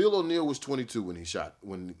 Bill O'Neill was 22 when he shot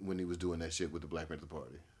when he was doing that shit with the Black Panther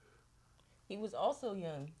Party. He was also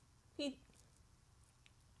young. He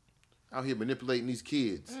out here manipulating these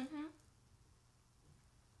kids.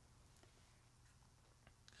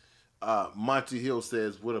 Monty Hill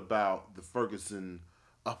says, "What about the Ferguson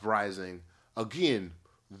uprising? Again,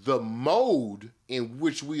 the mode in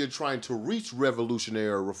which we are trying to reach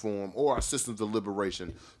revolutionary reform or our systems of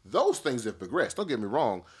liberation, those things have progressed. Don't get me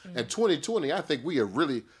wrong. In 2020, I think we are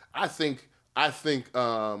really. I think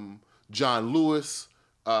John Lewis,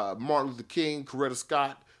 Martin Luther King, Coretta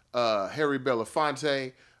Scott, Harry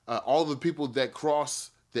Belafonte, all the people that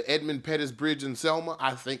crossed the Edmund Pettus Bridge in Selma.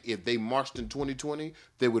 I think if they marched in 2020,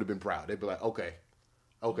 they would have been proud. They'd be like, okay,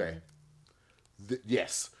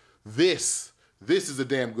 yes, this is a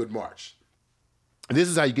damn good march. And this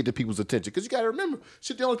is how you get the people's attention. Because you got to remember,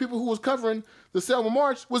 shit, the only people who was covering the Selma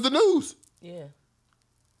March was the news. Yeah.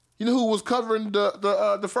 You know who was covering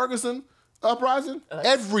the Ferguson uprising?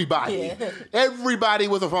 Everybody. Yeah. Everybody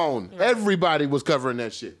with a phone. Right. Everybody was covering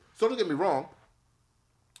that shit. So don't get me wrong.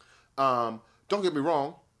 I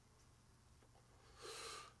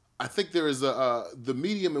think there is the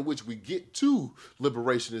medium in which we get to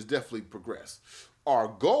liberation has definitely progressed. Our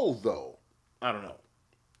goal, though, I don't know.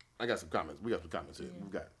 I got some comments. We got some comments here. Yeah. We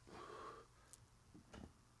got.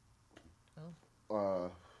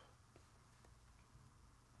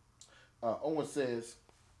 Owen says,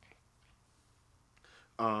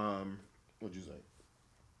 what'd you say?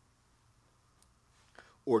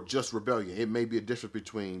 Or just rebellion. It may be a difference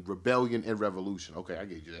between rebellion and revolution. Okay, I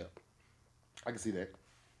gave you that. I can see that.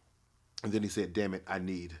 And then he said, damn it, I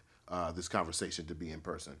need this conversation to be in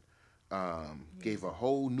person. Gave a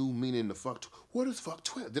whole new meaning to fuck. What is fuck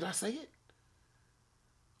 12? Did I say it?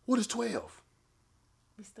 What is 12?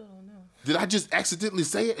 We still don't know. Did I just accidentally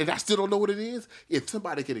say it and I still don't know what it is? If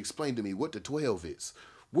somebody could explain to me what the 12 is,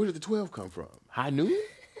 where did the 12 come from? High noon? I'm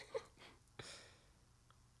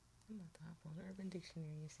going to hop on Urban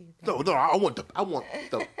Dictionary and see if No, I want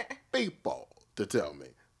the people to tell me.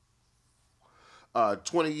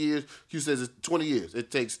 20 years. Hugh says it's 20 years.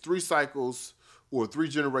 It takes 3 cycles or 3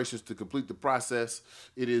 generations to complete the process.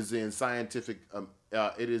 It is in Scientific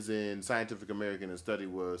American, and study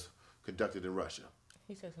was conducted in Russia.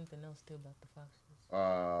 He said something else too about the foxes.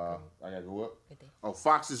 I gotta go up. Right,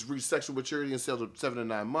 foxes reach sexual maturity in 7 to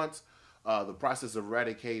 9 months. The process of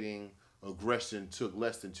eradicating aggression took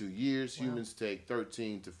less than 2 years. Wow. Humans take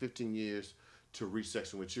 13 to 15 years to reach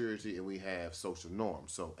sexual maturity, and we have social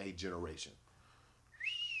norms. So a generation.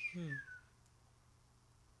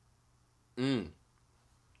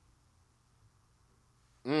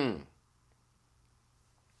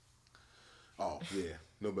 Oh yeah.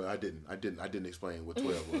 No, but I didn't explain what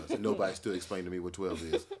 12 was. And nobody still explained to me what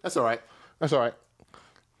 12 is. That's all right.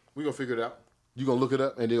 We gonna figure it out. You gonna look it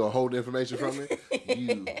up and they gonna hold the information from me?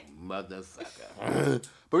 You motherfucker.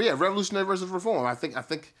 But yeah, revolutionary versus reform. I think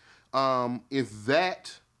if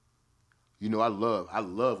that, I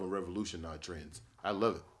love when revolution trends. I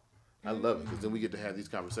love it because then we get to have these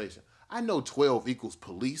conversations. I know 12 equals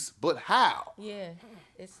police, but how? Yeah,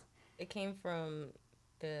 it came from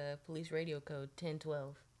the police radio code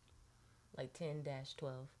 1012, like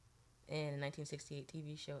 10-12, and the 1968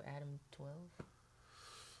 TV show Adam 12.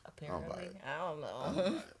 Apparently, I don't know. I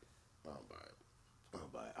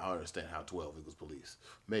don't buy it. I understand how 12 equals police.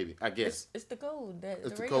 Maybe, I guess it's the code.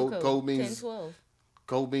 It's the radio code. Code means 10-12.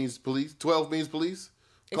 Code means police. 12 means police.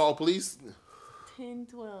 Call police.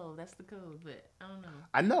 10-12. That's the code, but I don't know.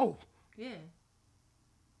 I know. Yeah.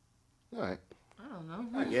 All right. I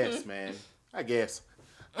don't know. I guess, man.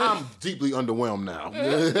 I'm deeply underwhelmed now.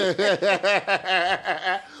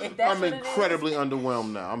 I'm incredibly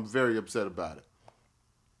underwhelmed now. I'm very upset about it.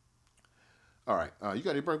 All right. You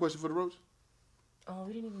got any burn question for the Roach? Oh,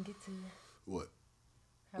 we didn't even get to what?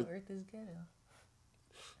 How Earth is ghetto.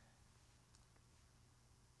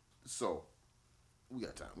 So, we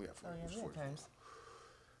got time. We got 4 minutes.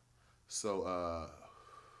 So,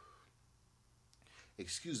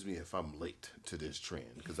 excuse me if I'm late to this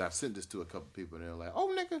trend, because I've sent this to a couple people and they're like,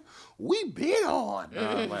 "Oh, nigga, we been on."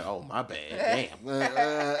 I'm like, "Oh, my bad,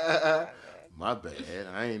 damn, my bad.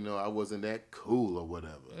 I ain't know I wasn't that cool or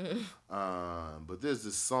whatever." But there's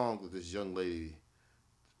this song that this young lady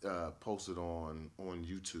posted on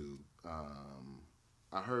YouTube.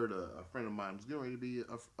 I heard a friend of mine was getting ready to be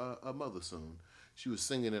a mother soon. She was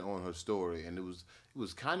singing it on her story, and it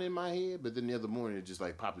was kind of in my head, but then the other morning it just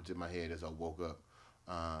like popped into my head as I woke up.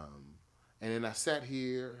 And then I sat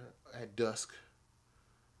here at dusk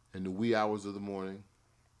in the wee hours of the morning.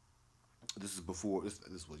 This is before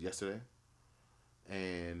this was yesterday,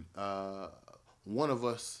 and one of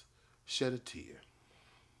us shed a tear.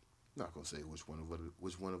 I'm not gonna say which one of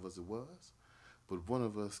us it was, but one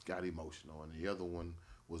of us got emotional, and the other one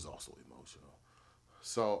was also emotional.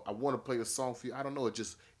 So I want to play a song for you. I don't know,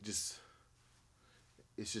 it's just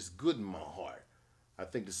good in my heart. I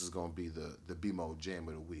think this is gonna be the B-Mode Jam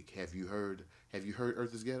of the week. Have you heard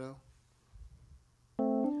Earth is Ghetto?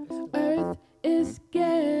 Earth is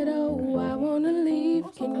ghetto, I wanna leave.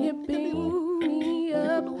 Can you beam me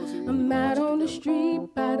up? I'm out on the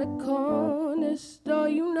street by the corner store,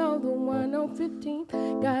 you know, the one on 15th.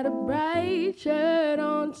 Got a bright shirt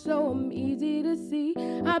on, so I'm easy to see.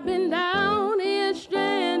 I've been down here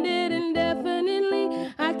stranded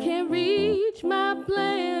indefinitely. I can't reach my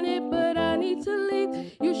planet, but I need to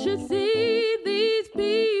leave. You should see these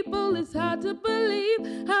people, it's hard to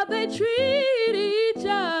believe how they treat each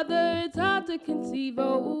other. It's hard to conceive.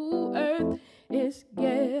 Oh, Earth is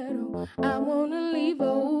ghetto, I wanna leave.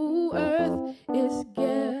 Oh, Earth is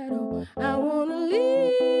ghetto, I wanna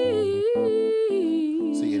leave.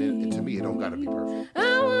 See, and to me, it don't gotta be perfect.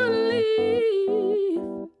 I wanna leave.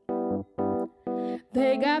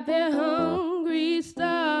 They got their hungry,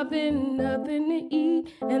 starving, nothing to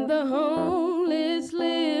eat, and the homeless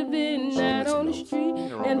living out on the street,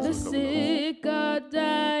 and the sick are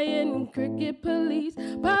dying. Cricket police,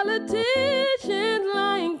 politicians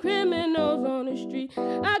lying, criminals on the street.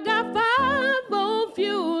 I got 5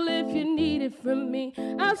 fuel if you need it from me.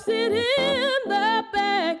 I'll sit in the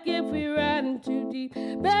back if we're riding too deep.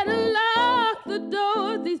 Better lock the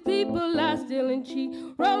doors, these people are stealing cheap.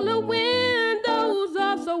 Roll the windows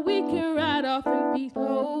off so we can ride off in peace.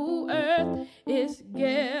 Oh, Earth is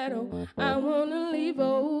ghetto, I wanna leave.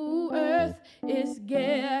 Oh, Earth is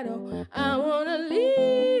ghetto, I wanna leave.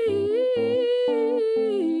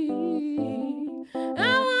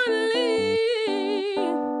 I wanna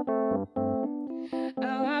leave.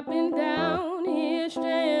 Oh, I've been down here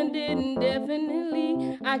stranded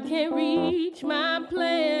indefinitely. I can't reach my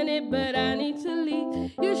planet, but I need to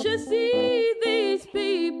leave. You should see these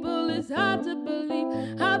people, it's hard to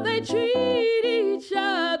believe how they treat each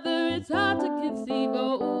other. It's hard to conceive.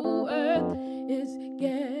 Oh, Earth is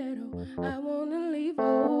ghetto, I wanna leave.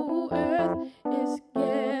 Oh, Earth is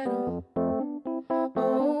ghetto.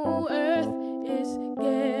 Oh, Earth is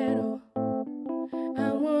ghetto,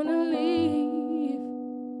 I wanna leave.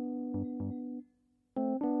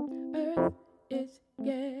 Earth is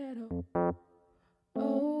ghetto.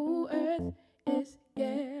 Oh, Earth is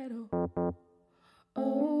ghetto.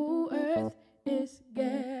 Oh, Earth is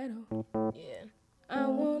ghetto. Yeah. I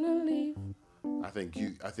wanna leave. I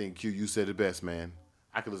think Q, you said it best, man.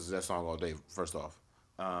 I could listen to that song all day, first off.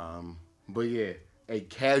 But yeah, a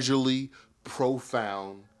casually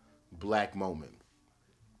profound black moment.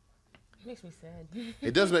 It makes me sad.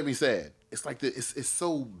 It does make me sad. It's like it's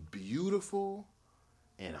so beautiful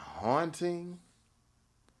and haunting.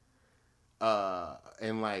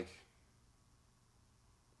 And like,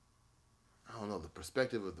 I don't know, the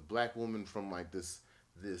perspective of the black woman from like this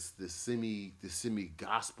semi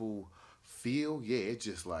gospel feel. Yeah, it's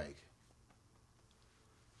just like,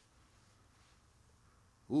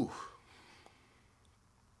 ooh.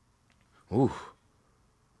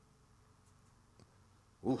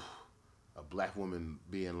 A black woman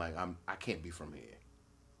being like, I can't be from here.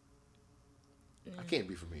 I can't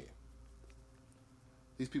be from here.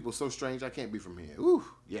 These people are so strange, I can't be from here. Ooh,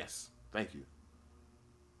 yes. Thank you.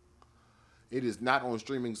 It is not on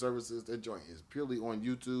streaming services. That joint is purely on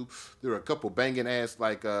YouTube. There are a couple banging ass,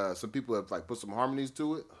 like some people have like put some harmonies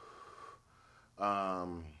to it.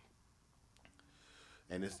 And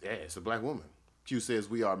it's a black woman. Q says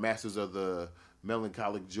we are masters of the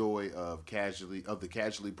melancholic joy of the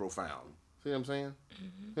casually profound. See what I'm saying?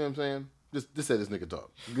 Mm-hmm. See what I'm saying? This how this nigga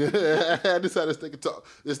talk. This how this nigga talk.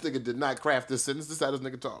 This nigga did not craft this sentence. This how this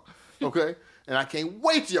nigga talk. Okay? And I can't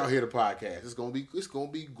wait till y'all hear the podcast. It's gonna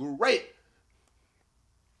be great.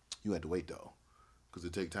 You had to wait though, because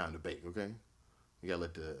it take time to bake. Okay? You gotta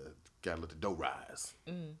let the dough rise.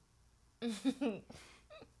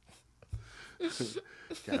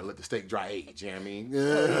 Gotta let the steak dry age. You know what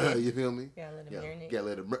I mean? You feel me? Gotta let it marinate. Gotta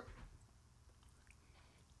let it.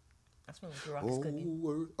 That's when Barack is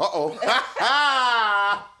cooking.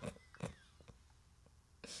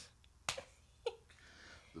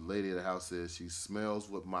 The lady at the house says she smells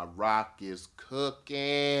what my rock is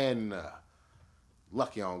cooking.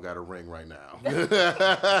 Lucky I don't got a ring right now.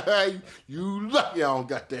 You lucky I don't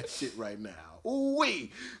got that shit right now.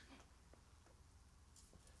 Ooh-wee.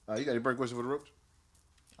 You got any burning question for the ropes?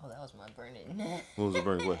 Oh, that was my burning. What was the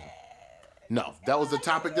burning question? No, that was the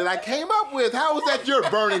topic that I came up with. How was that your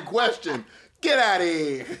burning question? Get out of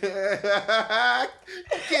here.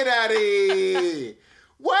 Get out of here.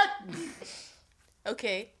 What?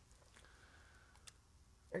 Okay.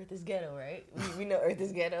 Earth is ghetto, right? We know Earth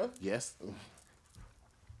is ghetto. Yes.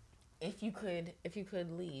 If you could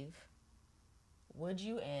leave, would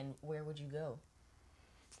you, and where would you go?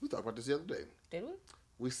 We talked about this the other day. Did we?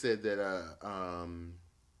 We said that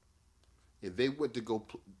if they went to go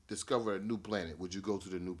discover a new planet, would you go to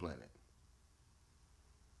the new planet?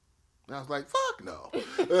 And I was like, fuck no.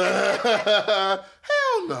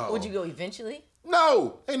 Hell no. Would you go eventually?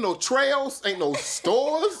 No. Ain't no trails. Ain't no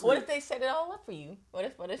stores. What if they set it all up for you? What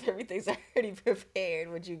if everything's already prepared?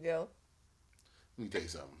 Would you go? Let me tell you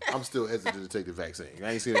something. I'm still hesitant to take the vaccine.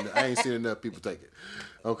 I ain't seen enough people take it.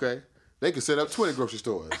 Okay? They could set up 20 grocery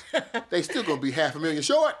stores. They still gonna be $500,000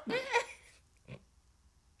 short.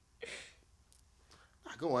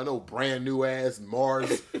 I go on no brand new ass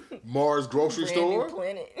Mars grocery store. New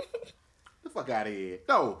planet. The fuck out of here.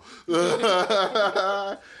 No.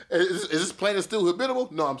 Is this planet still habitable?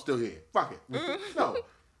 No, I'm still here. Fuck it. No.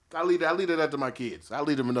 I leave that up to my kids. I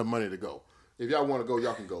leave them enough money to go. If y'all want to go,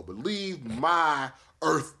 y'all can go. But leave my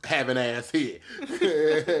earth having ass here.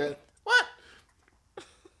 What?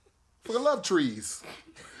 Fucking love trees.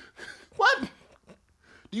 What?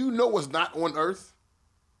 Do you know what's not on Earth?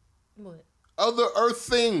 What? Other Earth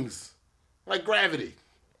things. Like gravity.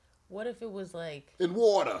 What if it was like... And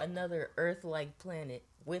water. Another Earth-like planet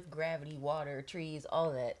with gravity, water, trees,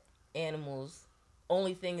 all that. Animals.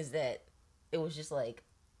 Only thing is that it was just like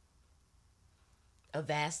a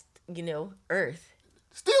vast, Earth.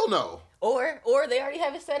 Still no. Or they already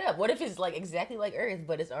have it set up. What if it's like exactly like Earth,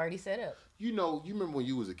 but it's already set up? You remember when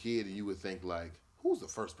you was a kid and you would think like, who's the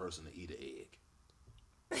first person to eat an egg?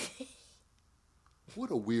 What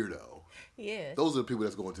a weirdo. Yeah. Those are the people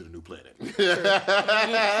that's going to the new planet.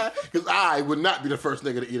 Because I would not be the first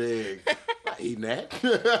nigga to eat an egg. I'm not eating that.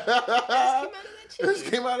 This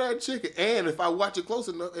came out of that chicken. And if I watch it close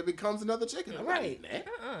enough, it becomes another chicken. I'm not eating that.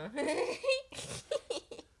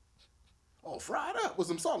 Oh, fried up with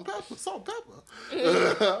some salt and pepper.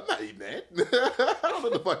 I'm not eating that. I don't know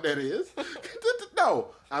what the fuck that is. No,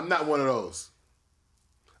 I'm not one of those.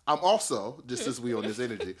 I'm also, just since we on this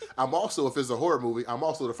energy, I'm also, if it's a horror movie, I'm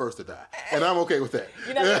also the first to die. And I'm okay with that.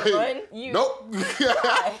 You're not gonna run? Nope.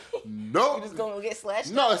 Nope. You're just gonna get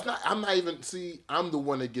slashed No, up? it's not. I'm not even, I'm the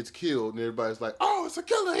one that gets killed and everybody's like, oh, it's a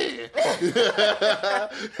killer here.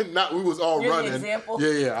 We was all You're running. the example?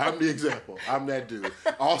 Yeah, I'm the example. I'm that dude.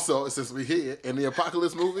 Also, since we here, in the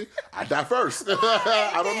Apocalypse movie, I die first.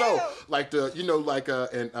 I don't know. Like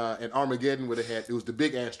in Armageddon where it was the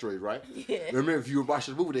big asteroid, right? Yeah. Remember, if you were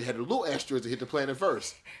watching the movie, they had the little asteroids that hit the planet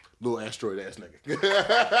first. Little asteroid ass nigga.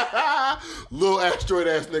 Little asteroid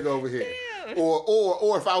ass nigga over here. Yeah.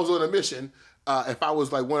 Or if I was on a mission, if I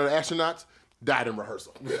was like one of the astronauts, died in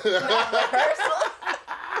rehearsal.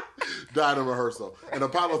 Died in rehearsal. In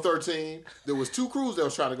Apollo 13, there was 2 crews that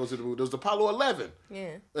was trying to go to the moon. There was Apollo 11.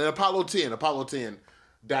 Yeah. And Apollo 10. Apollo 10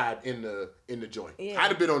 died in the joint. Yeah. I'd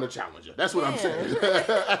have been on the Challenger. That's what I'm saying.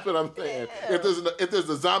 That's what I'm saying. Yeah. If there's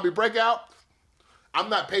a zombie breakout, I'm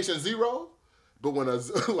not patient zero, but when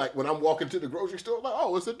I'm walking to the grocery store, like,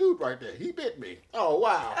 oh, it's a dude right there. He bit me. Oh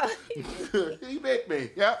wow, he bit me.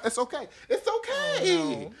 Yeah, it's okay. It's okay. Oh,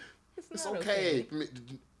 no. It's okay.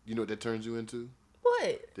 You know what that turns you into?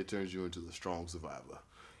 What? That turns you into the strong survivor.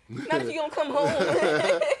 Not if you don't come home.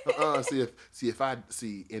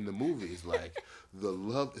 See in the movies, like the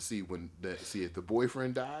love. If the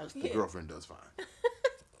boyfriend dies, the girlfriend does fine.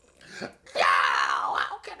 No,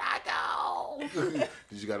 how can I go?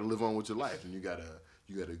 Because you got to live on with your life, and you gotta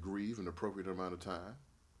grieve an appropriate amount of time,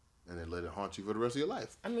 and then let it haunt you for the rest of your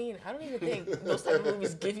life. I mean, I don't even think those type of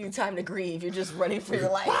movies give you time to grieve. You're just running for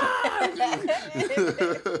your life.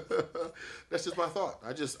 That's just my thought.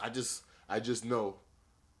 I just know.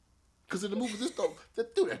 Because in the movie, the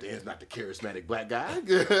dude at the end is not the charismatic black guy.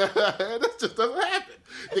 That just doesn't happen.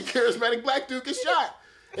 The charismatic black dude gets shot.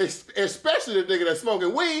 Especially the nigga that's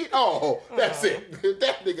smoking weed. Oh, that's it.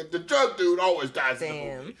 That nigga, the drug dude, always dies in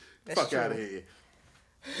the movie. Fuck true. Out of here.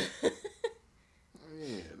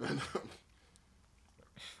 Man.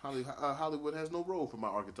 Hollywood has no role for my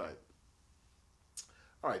archetype.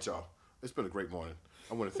 All right, y'all. It's been a great morning.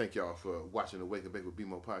 I want to thank y'all for watching the Wake and Bake with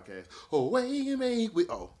BMO podcast. Oh, Wake and Bake with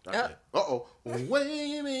Wake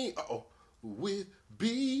and Bake. With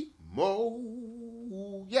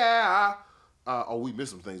BMO. Yeah. We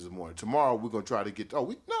missed some things this morning. Tomorrow we're gonna try to get. There's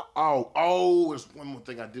one more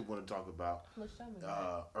thing I did want to talk about. How much time is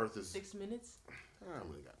Earth is 6 minutes. I don't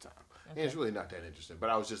really got time. Okay. And it's really not that interesting. But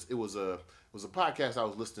it was a podcast I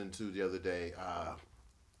was listening to the other day.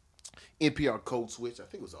 NPR Code Switch. I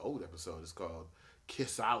think it was an old episode. It's called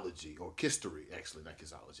Kissology or Kistery, actually, not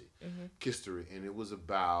Kissology. Kistery, and it was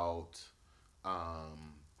about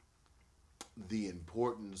the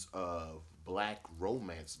importance of Black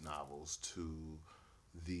romance novels to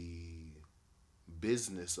the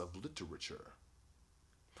business of literature.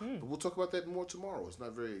 But we'll talk about that more tomorrow. It's not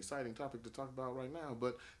a very exciting topic to talk about right now.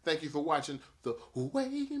 But thank you for watching the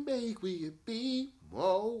Wake and Bake with BMO.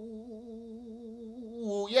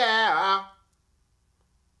 Yeah.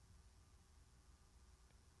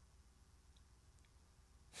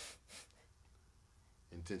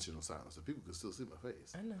 Intentional silence. So people can still see my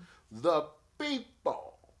face. I know. The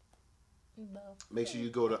people. Make sure you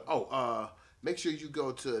go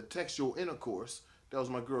to Textual Intercourse. That was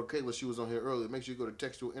my girl Kayla. She was on here earlier. Make sure you go to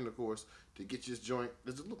Textual Intercourse to get this joint.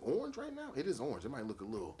 Does it look orange right now? It is orange. It might look a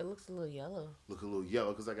little. It looks a little yellow. Look a little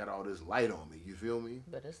yellow because I got all this light on me. You feel me?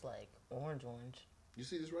 But it's like orange. You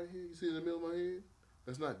see this right here? You see it in the middle of my head?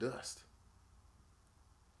 That's not dust.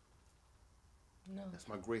 No. That's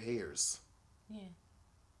my gray hairs. Yeah.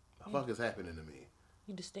 The fuck is happening to me?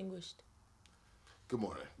 You distinguished. Good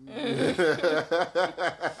morning.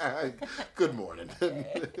 Good morning.